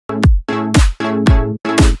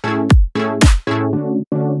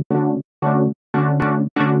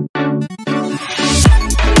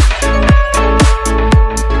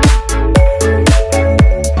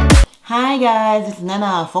Hi guys, it's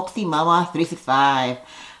Nana, Foxy Mama 365.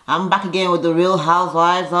 I'm back again with the Real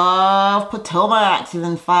Housewives of Potomac,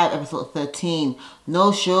 Season 5, Episode 13.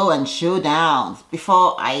 No show and showdowns.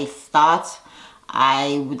 Before I start,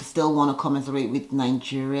 I would still want to commiserate with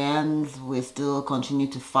Nigerians. We still continue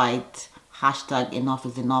to fight. Hashtag enough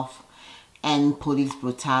is enough. End police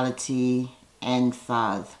brutality. End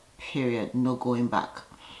SARS. Period. No going back.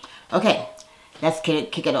 Okay, let's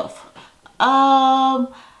kick it off.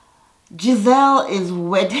 Giselle is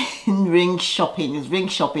wedding ring shopping,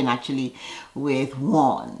 actually with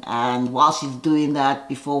Juan, and while she's doing that,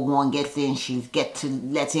 before Juan gets in, she's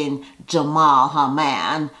letting Jamal, her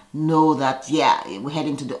man, know that yeah, we're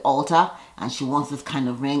heading to the altar and she wants this kind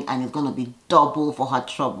of ring and it's gonna be double for her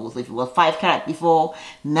trouble. So if it was 5 carat before,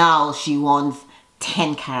 now she wants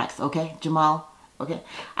 10 carats. Okay, Jamal? Okay,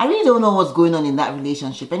 I really don't know what's going on in that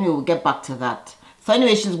relationship. Anyway, we'll get back to that. So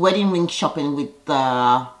anyway, she's wedding ring shopping with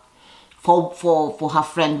for her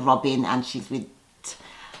friend Robin, and she's with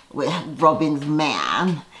Robin's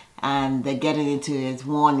man, and they're getting into it.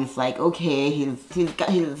 One is like, okay, he's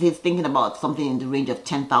thinking about something in the range of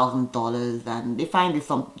 $10,000, and they find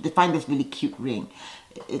this really cute ring.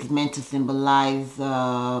 It's meant to symbolize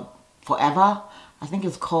forever. I think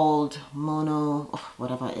it's called mono,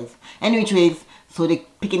 whatever it is. Anyways, so they're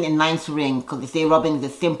picking a nice ring because they say Robin is a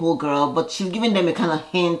simple girl, but she's giving them a kind of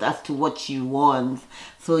hint as to what she wants.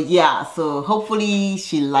 So yeah, so hopefully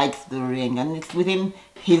she likes the ring and it's within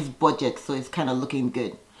his budget, so it's kind of looking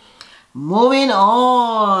good. Moving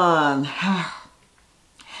on.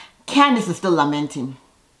 Candice is still lamenting.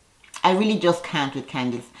 I really just can't with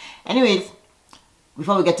Candice. Anyways,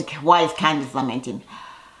 before we get to why is Candice lamenting,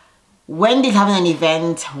 Wendy's having an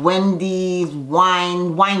event, Wendy's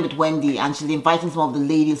wine with Wendy, and she's inviting some of the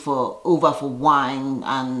ladies over for wine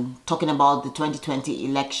and talking about the 2020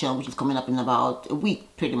 election, which is coming up in about a week,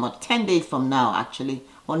 pretty much 10 days from now actually,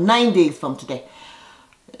 or 9 days from today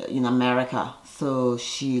in America. So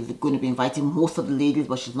she's going to be inviting most of the ladies,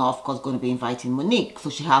 but she's not of course going to be inviting Monique. So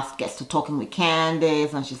she gets to talking with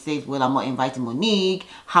Candice and she says, well, I'm not inviting Monique.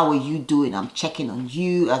 How are you doing? I'm checking on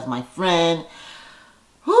you as my friend.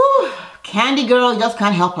 Whew. Candy girl just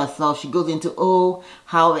can't help herself. She goes into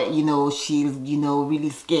how she's really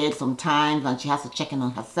scared sometimes and she has to check in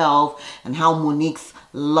on herself, and how Monique's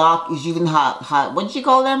luck is using her what did she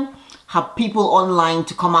call them, her people online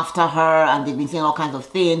to come after her, and they've been saying all kinds of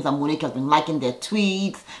things, and Monique has been liking their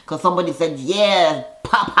tweets because somebody said yes,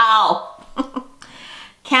 pow pow.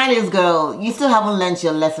 Candice girl, you still haven't learned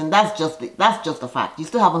your lesson. That's just a fact. You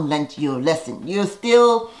still haven't learned your lesson. You're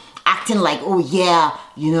still acting like, oh yeah,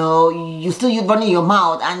 you're still running your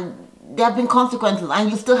mouth, and there have been consequences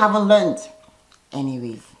and you still haven't learned.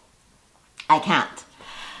 Anyways, I can't.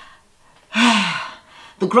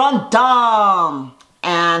 The Grand Dame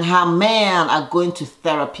and her man are going to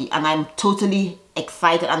therapy, and I'm totally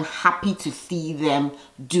excited and happy to see them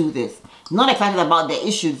do this. Not excited about their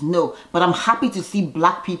issues, no, but I'm happy to see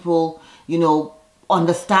black people,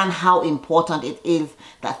 understand how important it is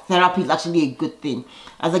that therapy is actually a good thing.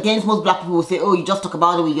 As against most black people will say, oh, you just talk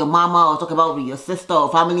about it with your mama, or talk about it with your sister or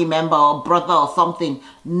family member or brother or something.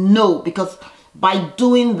 No, because by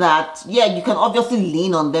doing that, yeah, you can obviously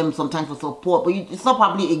lean on them sometimes for support, but it's not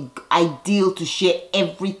probably ideal to share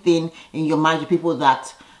everything in your marriage with people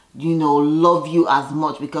that, love you as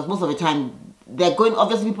much, because most of the time,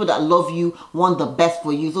 obviously people that love you want the best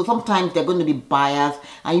for you. So sometimes they're going to be biased,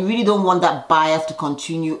 and you really don't want that bias to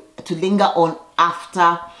continue to linger on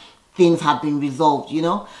after things have been resolved,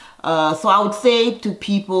 So I would say to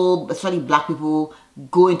people, especially black people,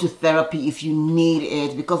 go into therapy if you need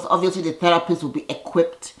it, because obviously the therapist will be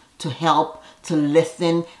equipped to help, to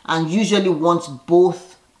listen, and usually wants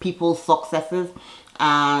both people's successes.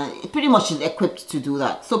 Pretty much is equipped to do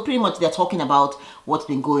that. So pretty much they're talking about what's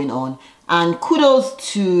been going on. And kudos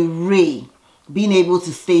to Ray being able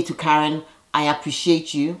to say to Karen, I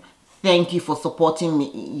appreciate you. Thank you for supporting me,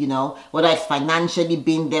 whether it's financially,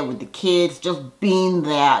 being there with the kids, just being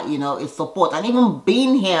there, is support. And even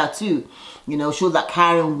being here too, shows that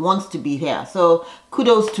Karen wants to be here. So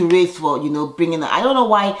kudos to Ray for, bringing that. I don't know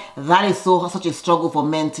why that is such a struggle for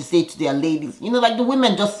men to say to their ladies. Like the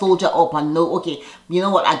women just soldier up and know, okay, you know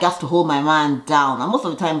what, I got to hold my man down. And most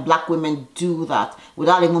of the time, black women do that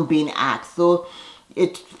without even being asked. So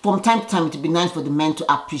from time to time, it would be nice for the men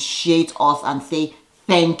to appreciate us and say,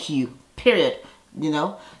 thank you, period,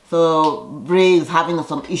 So Ray is having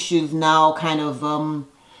some issues now, kind of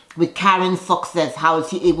with Karen's success. How is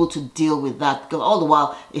he able to deal with that? Because all the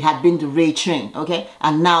while it had been the Ray train, okay?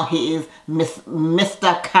 And now he is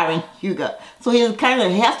Mr. Karen Huger. So he has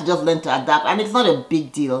to just learn to adapt, and it's not a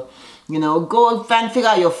big deal. You know, go and figure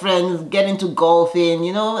out your friends, get into golfing,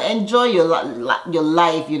 you know, enjoy your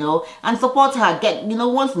life, you know, and support her. Get, you know,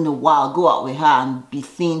 once in a while, go out with her and be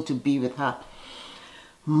seen to be with her.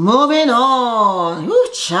 Moving on. Ooh,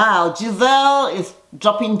 child. Giselle is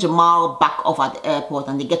dropping Jamal back off at the airport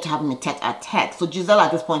and they get to having a tete-a-tete. So Giselle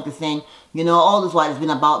at this point is saying, you know, all this while it's been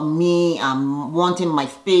about me. I'm wanting my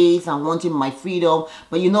space. I'm wanting my freedom.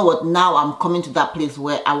 But you know what? Now I'm coming to that place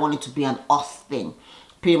where I want it to be an us thing.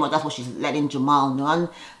 Pretty much that's what she's letting Jamal know. And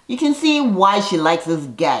you can see why she likes this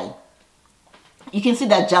guy. You can see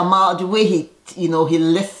that Jamal, the way he, you know, he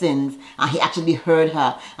listens and he actually heard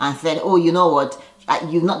her and said, oh, you know what?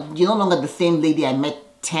 You're no longer the same lady I met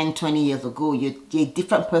 10, 20 years ago. You're a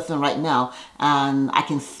different person right now. And I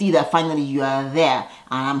can see that finally you are there.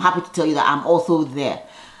 And I'm happy to tell you that I'm also there.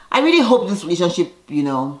 I really hope this relationship, you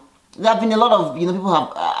know, there have been a lot of, you know,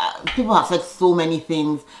 people have said so many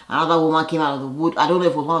things. Another woman came out of the wood. I don't know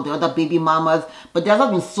if it was one of the other baby mamas, but there's not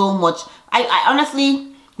been so much. I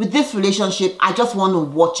honestly, with this relationship, I just want to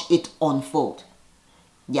watch it unfold.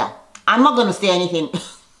 Yeah, I'm not going to say anything.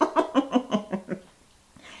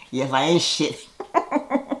 Yes, I ain't shit.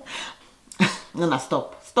 No,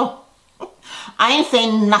 stop. I ain't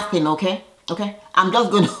saying nothing, okay? Okay? I'm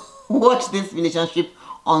just going to watch this relationship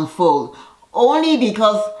unfold. Only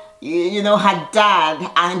because, you know, her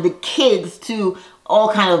dad and the kids too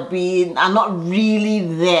all kind of are not really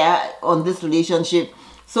there on this relationship.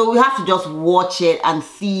 So we have to just watch it and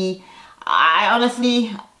see. I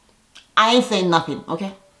ain't saying nothing,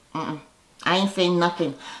 okay? I ain't saying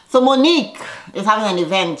nothing. So Monique is having an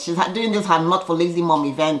event. She's doing this, her Not for Lazy Mom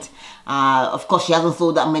event. Of course, she hasn't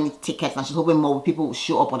sold that many tickets and she's hoping more people will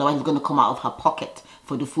show up. Otherwise, it's going to come out of her pocket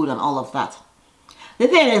for the food and all of that. The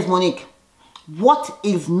thing is, Monique, what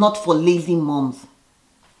is Not for Lazy Moms?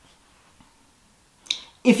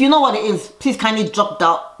 If you know what it is, please kindly drop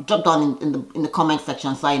down in the comment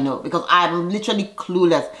section so I know, because I'm literally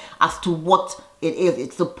clueless as to what it is.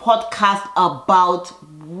 It's a podcast about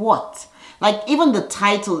what? Like, even the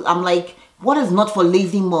title, I'm like, what is Not for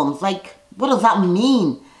Lazy Moms? Like, what does that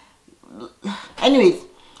mean? Anyways,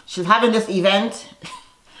 she's having this event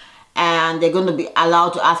and they're going to be allowed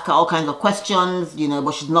to ask her all kinds of questions, you know,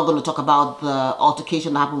 but she's not going to talk about the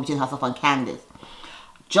altercation that happened between herself and Candice.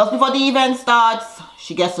 Just before the event starts,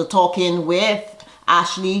 she gets to talking with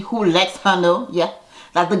Ashley, who lets her know, yeah,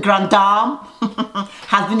 that the grand dame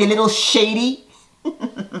has been a little shady.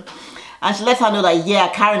 And she lets her know that, yeah,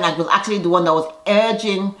 Karen was actually the one that was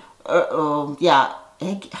urging,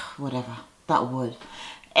 whatever, that word.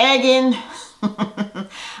 Egging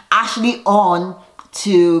Ashley on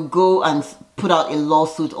to go and put out a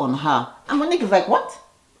lawsuit on her. And Monique is like, what?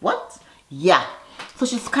 What? Yeah. So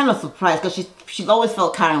she's kind of surprised because she's always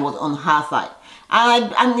felt Karen was on her side.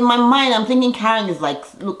 And in my mind, I'm thinking Karen is like,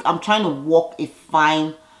 look, I'm trying to walk a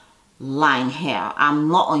fine line here. I'm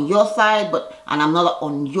not on your side, and I'm not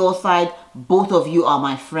on your side. Both of you are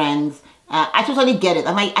my friends. I totally get it.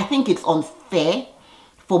 And I think it's unfair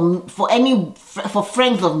for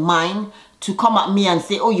friends of mine to come at me and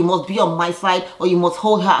say, oh, you must be on my side or you must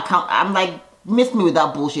hold her account. I'm like, miss me with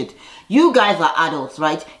that bullshit. You guys are adults,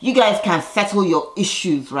 right? You guys can settle your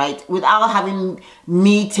issues, right? Without having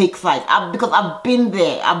me take sides. Because I've been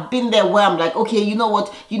there. I've been there where I'm like, okay, you know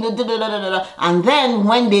what? You know, da, da, da, da, da. And then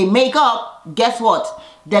when they make up, guess what?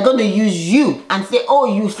 They're going to use you and say,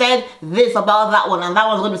 oh, you said this about that one. And that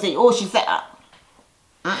one's going to say, oh, she said,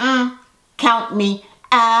 count me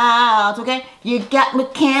out, okay? You got me,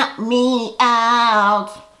 count me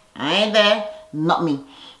out. I ain't there. Not me.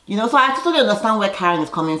 You know, so I totally understand where Karen is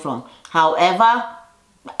coming from. However,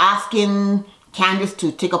 asking Candice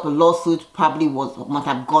to take up a lawsuit probably might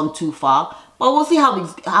have gone too far. But we'll see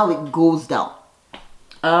how it goes down.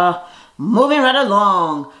 Moving right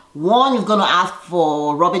along. One is going to ask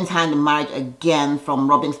for Robin's hand in marriage again from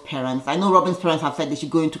Robin's parents. I know Robin's parents have said they should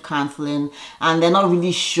go into counseling and they're not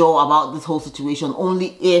really sure about this whole situation.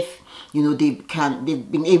 Only if, you know, they've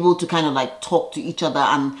been able to kind of like talk to each other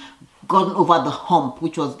and gotten over the hump,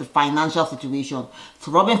 which was the financial situation.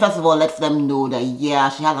 So Robin first of all lets them know that, yeah,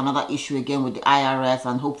 she has another issue again with the IRS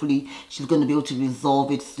and hopefully she's going to be able to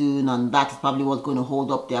resolve it soon, and that is probably what's going to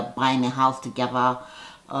hold up their buying a house together.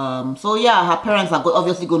 So yeah, her parents are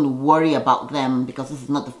obviously going to worry about them because this is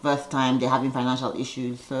not the first time they're having financial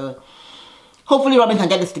issues. So hopefully Robin can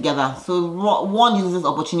get this together. So one uses this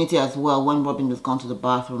opportunity as well when Robin has gone to the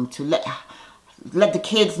bathroom to let the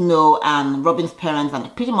kids know and Robin's parents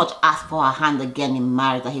and pretty much ask for her hand again in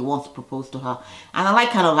marriage, that he wants to propose to her. And I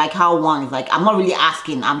like kind of like how one is like, I'm not really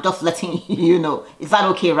asking, I'm just letting you know. Is that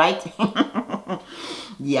okay, right?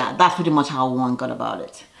 Yeah, that's pretty much how one got about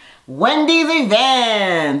it. Wendy's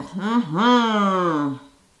event.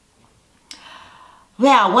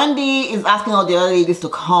 Yeah, Wendy is asking all the other ladies to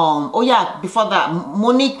come. Oh yeah, before that,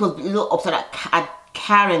 Monique was a little upset at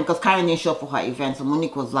Karen because Karen didn't show up for her event. So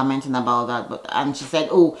Monique was lamenting about that. And she said,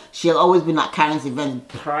 oh, she had always been at Karen's event,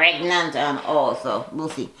 pregnant and all. So we'll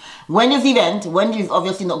see. Wendy's event, Wendy is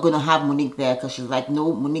obviously not going to have Monique there because she's like,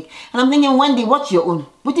 no, Monique. And I'm thinking, Wendy, what's your own?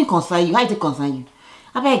 What didn't concern you? How did it concern you?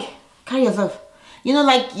 I beg, carry yourself. You know,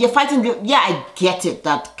 like, you're fighting yeah, I get it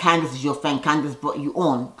that Candice is your friend. Candice brought you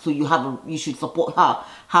on, so you should support her.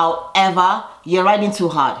 However, you're riding too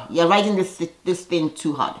hard. You're riding this thing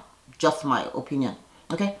too hard. Just my opinion.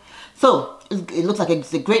 Okay? So, it looks like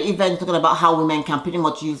it's a great event talking about how women can pretty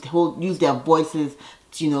much use their voices,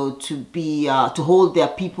 you know, to hold their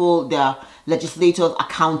people, their legislators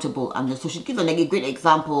accountable. And so she gives a great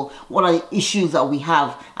example. What are the issues that we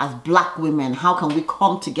have as black women? How can we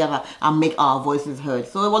come together and make our voices heard?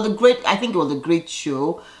 So it was I think it was a great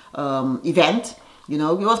show, event. You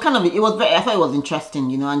know, I thought it was interesting,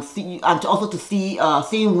 you know, and to see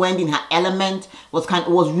seeing Wendy in her element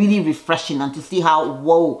was really refreshing, and to see how,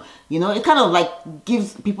 whoa, you know, it kind of like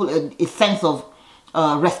gives people a sense of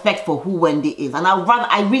respect for who Wendy is. And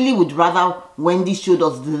I really would rather Wendy showed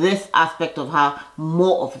us this aspect of her,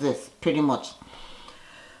 more of this, pretty much.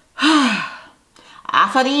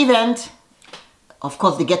 After the event, of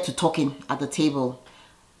course, they get to talking at the table.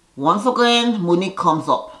 Once again, Monique comes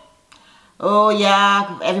up. Oh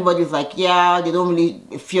yeah, everybody's like, yeah, they don't really,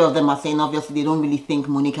 a few of them are saying, obviously, they don't really think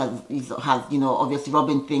Monique has, you know, obviously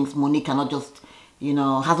Robin thinks Monique cannot just, you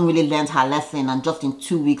know, hasn't really learned her lesson, and just in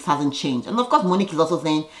 2 weeks hasn't changed. And of course, Monique is also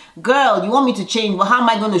saying, girl, you want me to change? Well, how am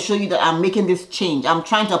I going to show you that I'm making this change? I'm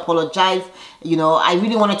trying to apologize. You know, I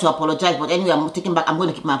really wanted to apologize, but anyway, I'm taking back, I'm going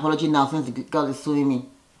to keep my apology now since the girl is suing me.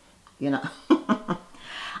 You know,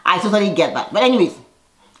 I totally get that. But anyways,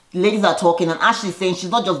 the ladies are talking, and Ashley's saying she's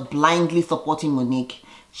not just blindly supporting Monique.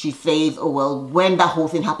 She says, oh, well, when that whole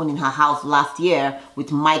thing happened in her house last year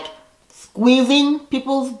with Mike squeezing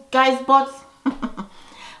people's guys' butts,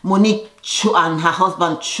 Monique and her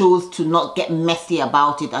husband chose to not get messy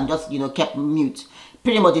about it and just, you know, kept mute.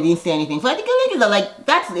 Pretty much they didn't say anything. So I think the ladies are like,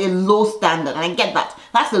 that's a low standard, and I get that.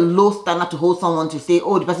 That's a low standard to hold someone to say,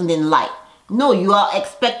 oh, the person didn't lie. No, you are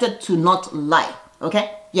expected to not lie.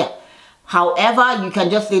 Okay? Yeah. However, you can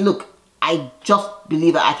just say, look, I just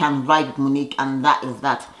believe that I can ride with Monique, and that is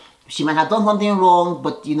that. She might have done something wrong,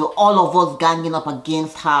 but, you know, all of us ganging up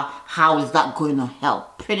against her, how is that going to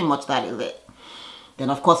help? Pretty much that is it. Then,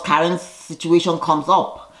 of course, Karen's situation comes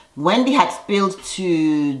up. Wendy had spilled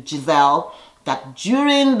to Giselle that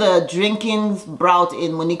during the drinking bout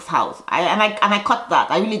in Monique's house, I cut that.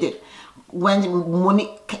 I really did. When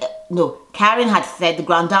Karen had said, the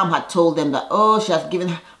grand dame had told them that, oh, she has given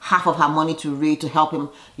half of her money to Ray to help him,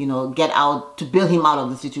 you know, get out, to bail him out of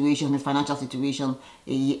the situation, his financial situation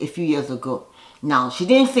a few years ago. Now, she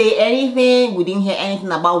didn't say anything. We didn't hear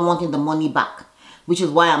anything about wanting the money back, which is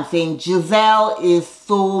why I'm saying Giselle is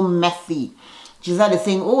so messy. Giselle is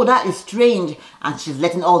saying, oh, that is strange, and she's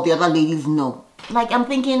letting all the other ladies know. Like, I'm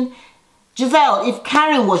thinking, Giselle, if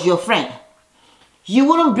Karen was your friend, you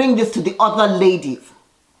wouldn't bring this to the other ladies.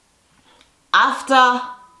 After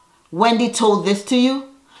Wendy told this to you,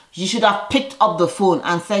 you should have picked up the phone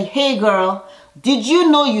and said, hey girl, did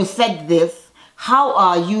you know you said this? How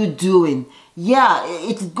are you doing? Yeah,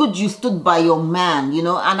 it's good you stood by your man, you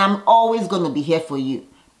know, and I'm always going to be here for you.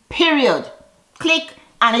 Period. Click,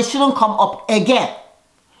 and it shouldn't come up again.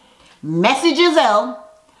 Message Giselle,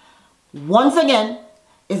 once again,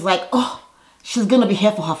 is like, oh, she's going to be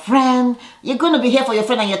here for her friend. You're going to be here for your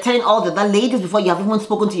friend, and you're telling all the other ladies before you have even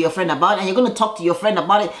spoken to your friend about it, and you're going to talk to your friend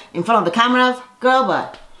about it in front of the cameras. Girl,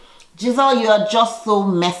 but Giselle, you are just so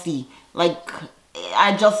messy. Like,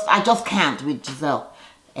 I just can't with Giselle.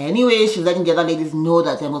 Anyway, she's letting the other ladies know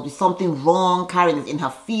that there must be something wrong. Karen is in her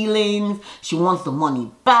feelings. She wants the money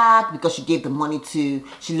back because she gave the money to,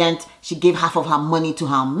 she gave half of her money to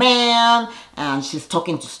her man, and she's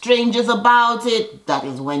talking to strangers about it. That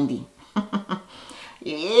is Wendy.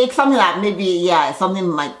 It's something that maybe, yeah, something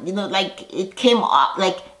like, you know, like it came up,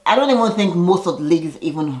 like, I don't even think most of the ladies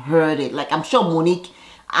even heard it. Like, I'm sure Monique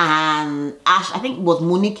and Ash, I think it was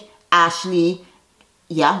Monique, Ashley,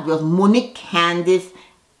 yeah, it was Monique, Candice,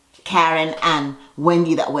 Karen, and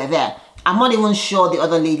Wendy that were there. I'm not even sure the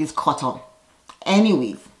other ladies caught on.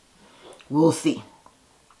 Anyways, we'll see.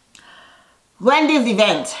 Wendy's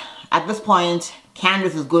event, at this point,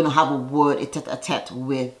 Candice is going to have a word, a tete-a-tete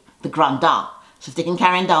with the grand dame. She's taking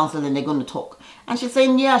Karen down, so then they're going to talk. And she's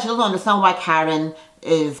saying, yeah, she doesn't understand why Karen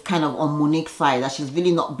is kind of on Monique's side, that she's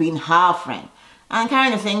really not being her friend. And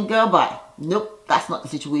Karen is saying, girl, bye. Nope, that's not the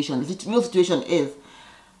situation. The real situation is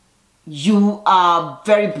you are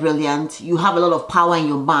very brilliant. You have a lot of power in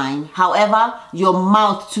your mind. However, your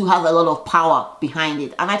mouth too has a lot of power behind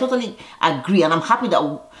it. And I totally agree. And I'm happy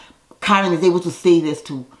that Karen is able to say this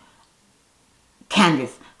to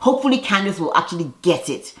Candice. Hopefully Candice will actually get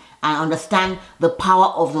it and understand the power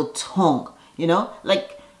of the tongue. You know,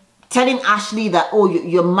 like telling Ashley that, oh,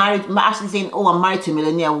 you're married. Ashley saying, oh, I'm married to a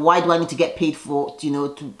millionaire. Why do I need to get paid for, you know,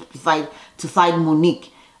 to side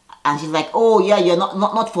Monique? And she's like, oh yeah, you're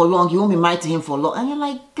not for long. You won't be married to him for long. And you're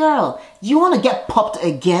like, girl, you want to get popped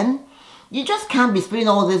again? You just can't be spitting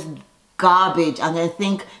all this garbage and then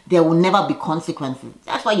think there will never be consequences.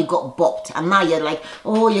 That's why you got bopped. And now you're like,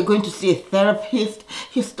 oh, you're going to see a therapist.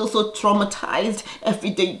 He's still so traumatized.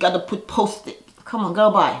 Every day you got to put post-it. Come on,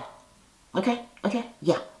 girl, bye. Okay? Okay?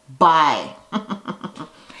 Yeah. Bye.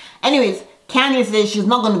 Anyways, Candice says she's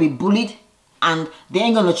not going to be bullied and they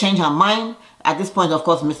ain't going to change her mind. At this point, of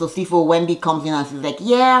course, Mr. Sifo, Wendy comes in and she's like,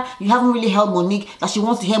 yeah, you haven't really helped Monique. That she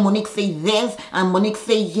wants to hear Monique say this. And Monique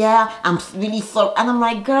say, yeah, I'm really sorry. And I'm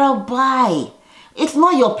like, girl, bye. It's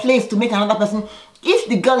not your place to make another person. If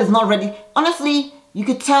the girl is not ready, honestly, you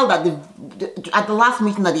could tell that at the last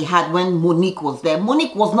meeting that they had when Monique was there,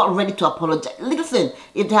 Monique was not ready to apologize. Listen,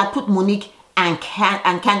 if they had put Monique and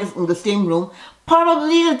Candice in the same room,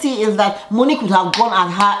 probability is that Monique would have gone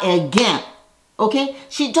at her again. Okay?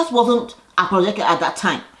 She just wasn't apologetic at that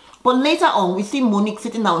time. But later on, we see Monique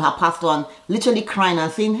sitting down with her pastor and literally crying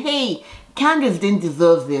and saying, hey, Candice didn't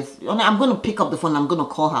deserve this. I'm going to pick up the phone and I'm going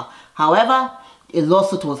to call her. However, a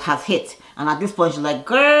lawsuit has hit. And at this point, she's like,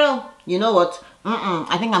 girl, you know what?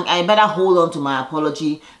 I think I better hold on to my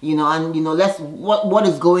apology, you know, and, you know, what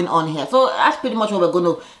is going on here. So that's pretty much what we're going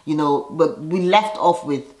to, you know, but we left off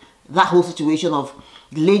with that whole situation of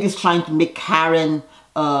the ladies trying to make Karen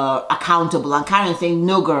accountable. And Karen saying,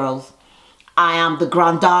 no, girls, I am the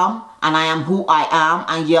grand dame and I am who I am,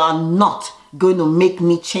 and you are not going to make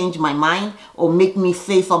me change my mind or make me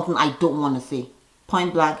say something I don't want to say.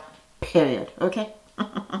 Point blank, period. Okay?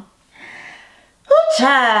 Oh,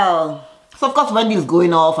 child. So of course Wendy's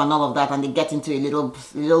going off and all of that, and they get into a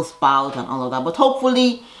little spout and all of that. But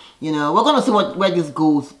hopefully, you know, we're going to see where this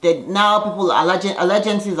goes. Now people,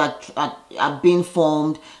 allegiances are being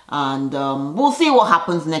formed, and we'll see what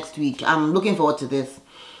happens next week. I'm looking forward to this.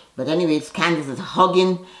 But anyways, Candice is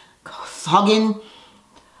hugging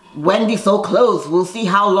Wendy so close. We'll see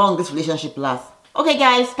how long this relationship lasts. Okay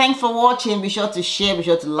guys, thanks for watching. Be sure to share, be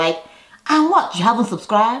sure to like. And what? You haven't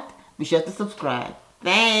subscribed? Be sure to subscribe.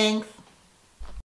 Thanks.